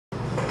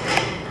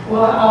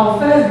Well, I'll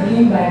first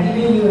begin by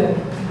giving you a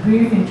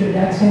brief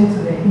introduction to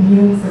the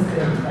immune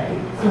system, right?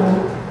 So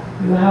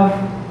you have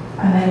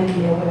an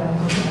idea what I'm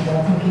talking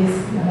about in case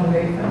you're not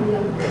very familiar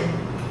with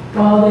it.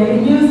 Well, the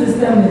immune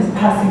system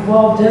has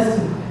evolved just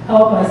to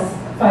help us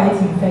fight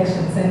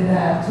infections, and there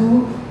are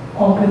two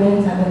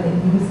components under the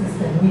immune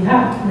system. We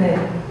have the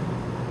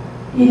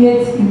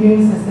innate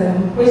immune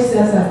system, which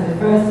serves as the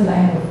first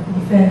line of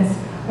defense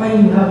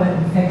when you have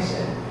an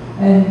infection.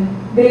 And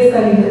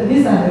basically,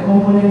 these are the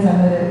components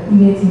under the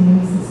innate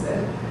immune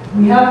system.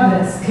 We have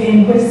the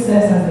skin, which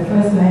serves as the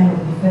first line of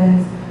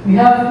defense. We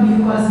have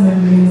mucous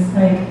membranes,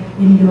 like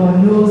in your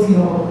nose,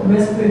 your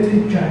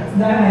respiratory tract,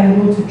 that are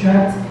able to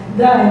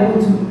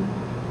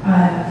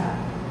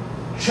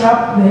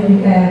trap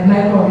the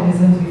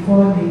microorganisms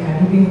before they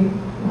can even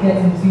get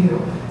into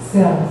your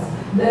cells.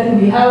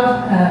 Then we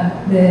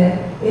have the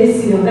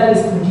ACL that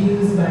is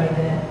produced by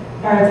the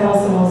parietal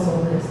cells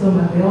of the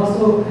stomach. They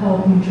also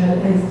help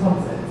neutralize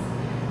toxins.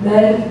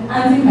 Then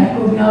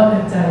antimicrobial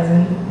peptides,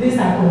 and these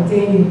are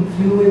contained in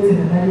fluids in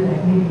the body,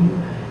 like maybe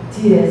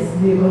tears.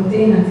 They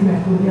contain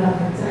antimicrobial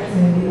peptides,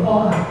 and they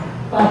all are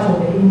part of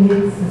the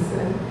innate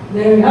system.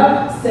 Then we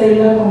have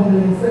cellular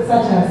components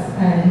such as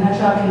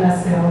natural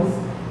killer cells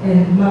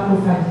and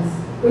macrophages,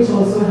 which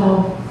also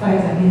help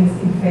fight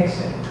against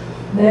infection.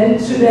 Then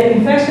should the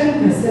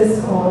infection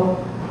persist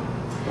or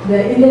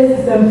the innate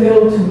system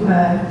fail to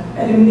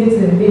eliminate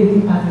the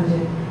invading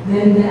pathogen,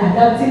 then the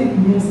adaptive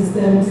immune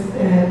system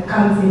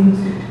comes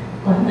into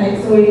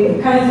contact. So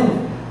it kind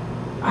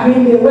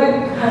of, they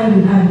work hand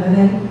in hand, but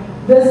then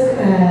this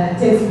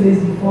takes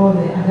place before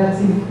the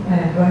adaptive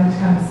branch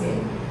comes in.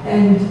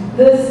 And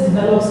this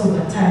develops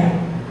over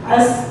time.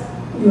 As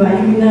you are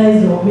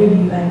immunized, or maybe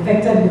you are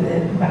infected with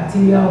the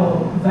bacteria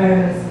or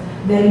virus,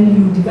 then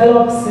you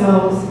develop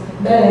cells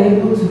that are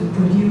able to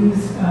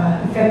produce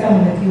effector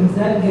molecules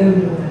that get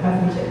rid of the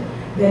pathogen.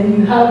 Then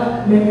you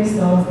have memory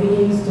cells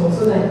being stored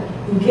so that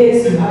in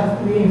case you have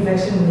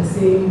reinfection with the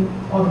same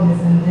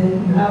organism,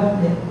 then you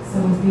have the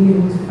cells being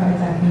able to fight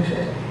against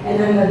it.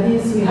 And under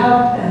these, we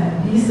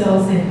have B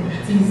cells and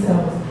T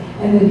cells.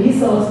 And the B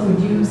cells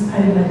produce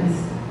antibodies,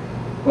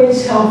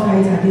 which help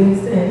fight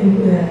against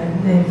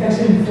the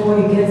infection before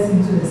it gets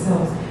into the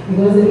cells.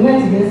 Because the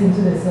moment it gets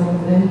into the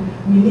cells, then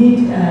we need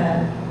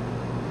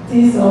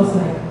T cells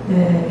like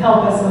the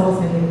helper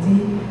cells and the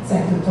T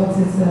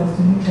cytotoxic cells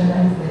to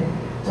neutralize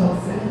the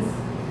toxins.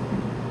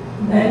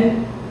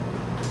 Then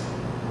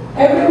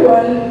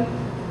everyone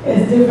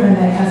is different,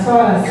 like as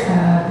far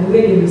as the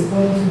way they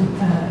respond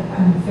to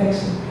an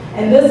infection.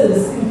 And this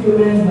is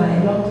influenced by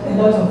a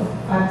lot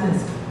of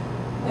factors.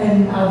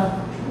 And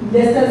I've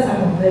listed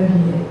some of them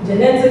here.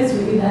 Genetics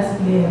really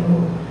does play a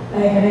role.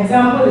 Like an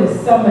example is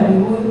somebody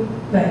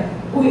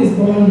who is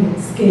born with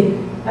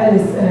SCID, that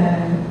is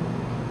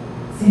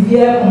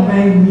severe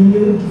combined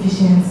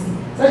immunodeficiency.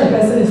 Such a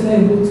person is not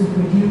able to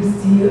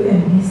produce T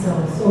and B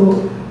cells.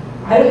 So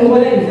I don't know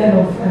whether you've heard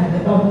of the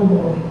bubble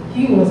boy.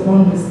 He was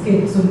born with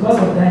SCID. So because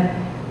of that,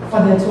 for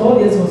the 12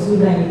 years or so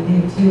that he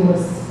lived,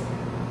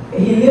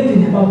 he lived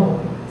in a bubble,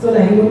 so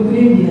that he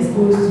wouldn't be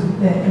exposed to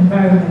the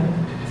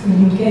environment. So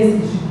in case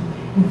he should be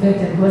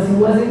infected, because he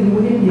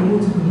wouldn't be able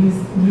to produce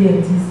B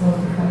and T cells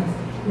to fight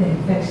the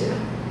infection.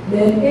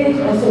 Then age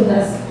also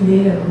does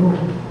play a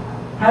role.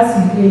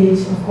 As you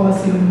age, of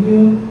course, your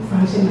immune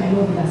function might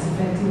not be as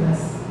effective as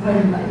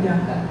when you are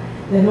younger.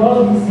 Then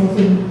all of these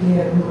also play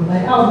a role.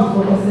 Like I'll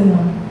be focusing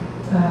on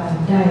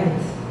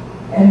diet.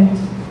 And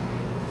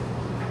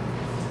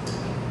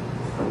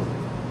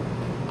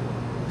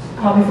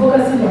I'll be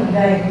focusing on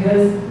diet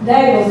because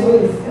diet also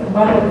is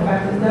one of the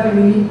factors that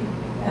really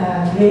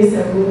plays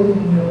a role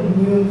in your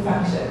immune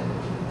function.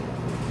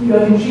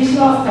 Your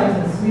nutritional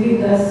status really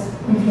does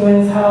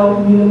influence how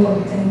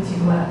immunocompetent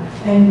you are.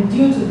 And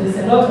due to this,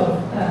 a lot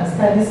of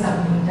studies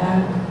have been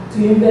done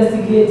to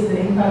investigate the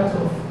impact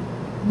of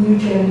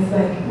nutrients,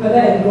 like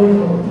whether alone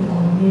or in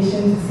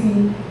combination, to see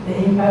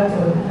the impact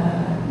on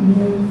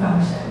immune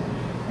function.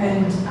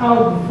 And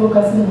I'll be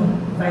focusing on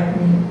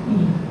vitamin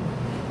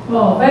E.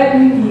 Well,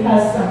 vitamin E,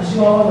 as I'm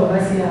sure all of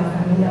us here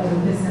are familiar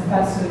with, this and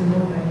fat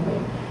soluble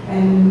vitamin.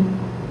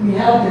 And we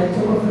have the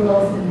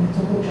tocopherols and the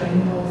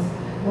tocotrienols,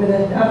 with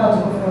the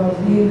alpha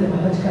tocopherols being the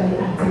biologically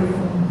active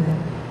form of the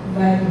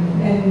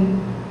vitamin. And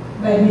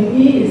vitamin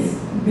E is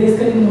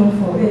basically known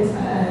for its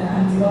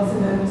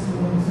antioxidant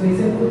role, so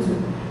it's able to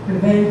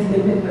prevent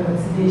lipid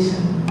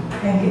peroxidation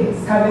and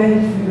it's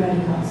carbon free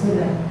radicals so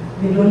that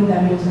they don't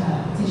damage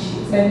our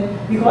tissues.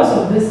 And because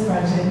of this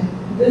function,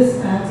 this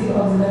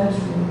antioxidant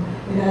role,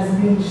 it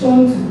has been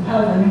shown to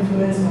have an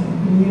influence on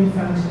immune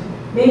function.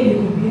 Maybe it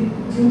could be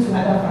due to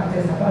other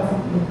factors apart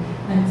from the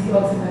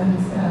antioxidant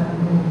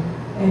role.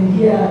 And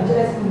here I've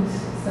just put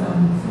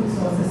some food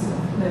sources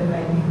of the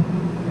vitamin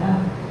E. We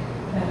have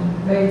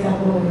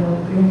vegetable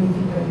oil, green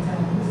leafy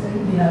vegetables,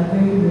 and they are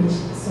very rich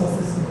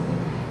sources of the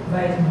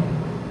vitamin.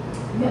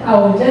 I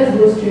will just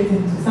go straight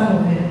into some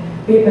of the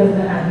papers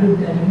that I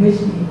looked at in which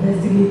we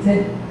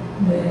investigated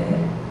the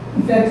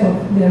effect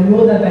of the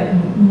role that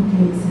vitamin E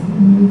plays in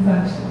immune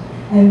function.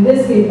 And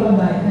this paper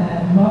by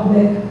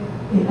Malbec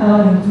et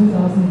al. in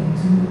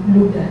 2002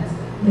 looked at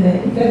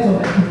the effect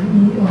of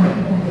vitamin E on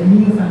the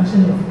immune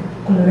function of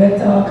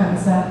colorectal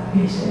cancer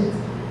patients.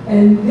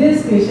 And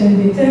these patients,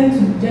 they tend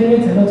to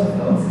generate a lot of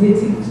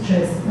oxidative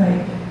stress,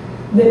 like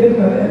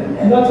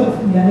a lot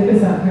of their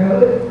lipids are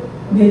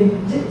they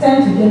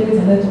tend to generate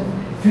a lot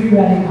of free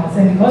radicals,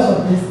 and because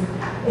of this,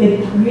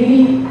 it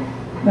really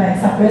like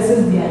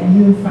suppresses their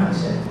immune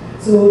function.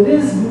 So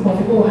this group of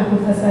people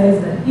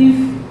hypothesize that if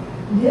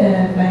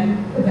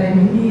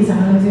vitamin E is an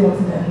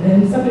antioxidant,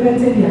 then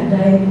supplementing their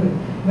diet with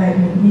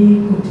vitamin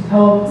E could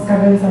help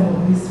scavenge some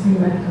of these free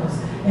radicals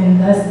and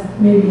thus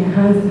maybe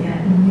enhance their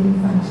immune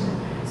function.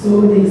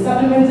 So they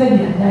supplemented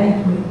their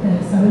diet with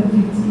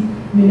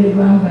 750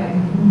 milligram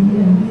vitamin E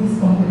and these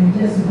components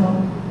just to help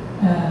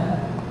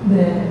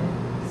the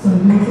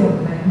solubility of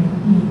vitamin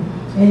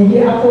E. And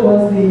here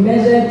afterwards they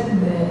measured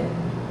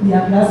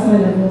their plasma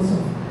levels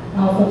of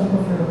alpha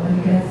tocopherol, and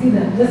you can see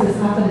that this is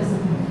after the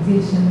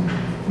supplementation.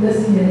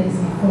 This here is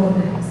before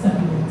the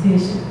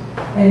supplementation,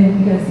 and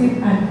you can see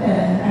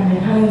an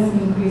enhanced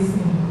increase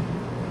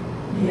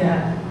in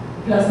their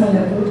plasma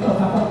level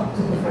of alpha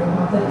tocopherol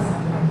after the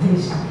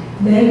supplementation.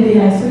 Then they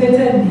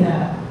isolated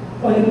their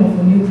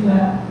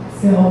polymorphonuclear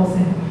cells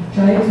and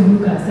tried to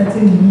look at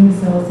certain immune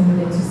cells in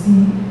order to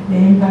see the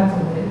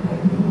impact of the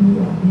vitamin E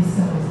on these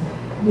cells.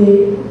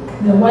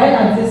 The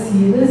y-axis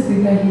here, this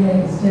figure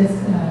here is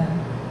just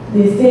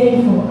they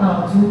staying for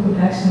AL2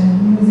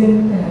 production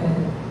using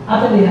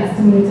after they have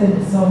stimulated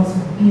the cells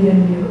with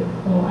PMA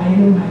or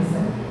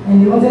ionomycin,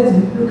 and they wanted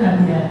to look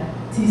at their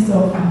T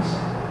cell function.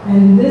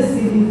 And this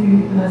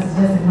CD3 plus is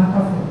just a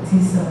marker for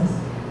T cells,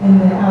 and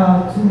the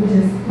AL2 which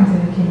is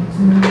interleukin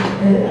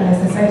 2 as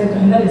a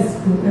cytokine that is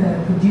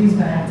produced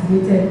by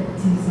activated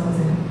T cells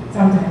and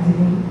sometimes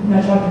even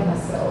natural killer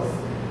cells.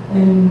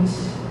 And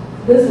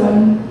this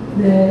one,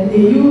 they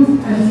use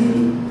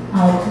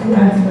anti-AL2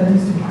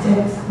 antibodies to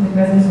detect the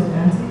presence of the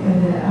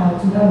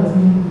AL2 that was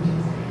being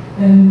produced.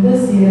 And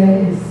this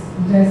here is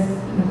just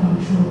the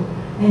control.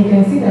 And you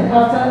can see that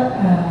after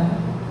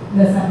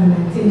the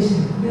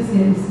supplementation, this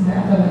here is the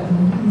after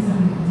vitamin E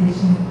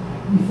supplementation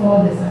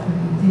before the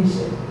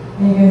supplementation.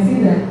 And you can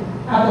see that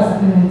after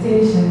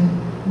supplementation,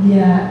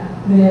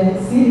 the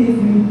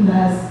CD3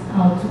 plus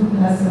AL2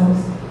 plus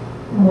cells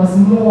was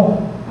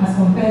more as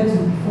compared to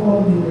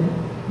before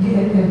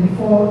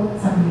before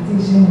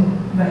supplementation with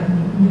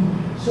vitamin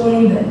E,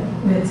 showing that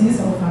the T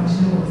cell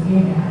function was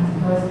gained enhanced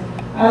because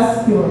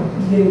as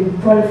they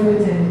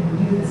proliferate and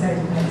produce the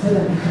cytokine so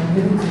that they can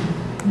be able to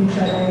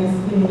neutralize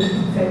any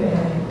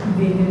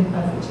invading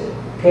pathogen.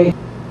 Okay.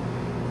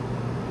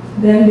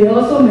 Then they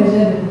also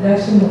measure the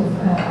production of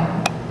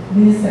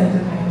these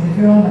cytokines,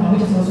 interferon gamma,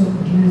 which is also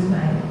produced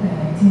by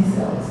T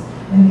cells.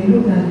 And they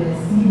looked at the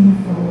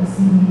CD4,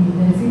 CD8.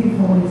 The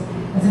CD4 is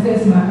a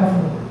surface marker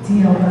for T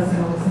helper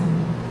cells, and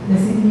the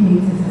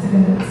CD8 is a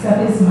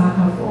surface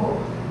marker for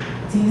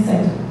T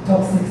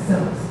cytotoxic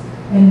cells.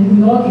 And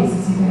in all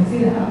cases, you can see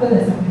that after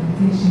the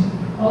supplementation,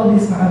 all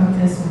these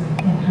parameters were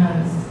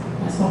enhanced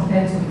as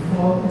compared to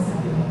before the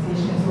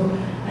supplementation. So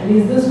at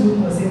least this group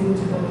was able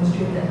to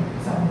demonstrate that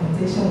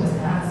supplementation was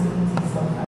enhancing T cell function.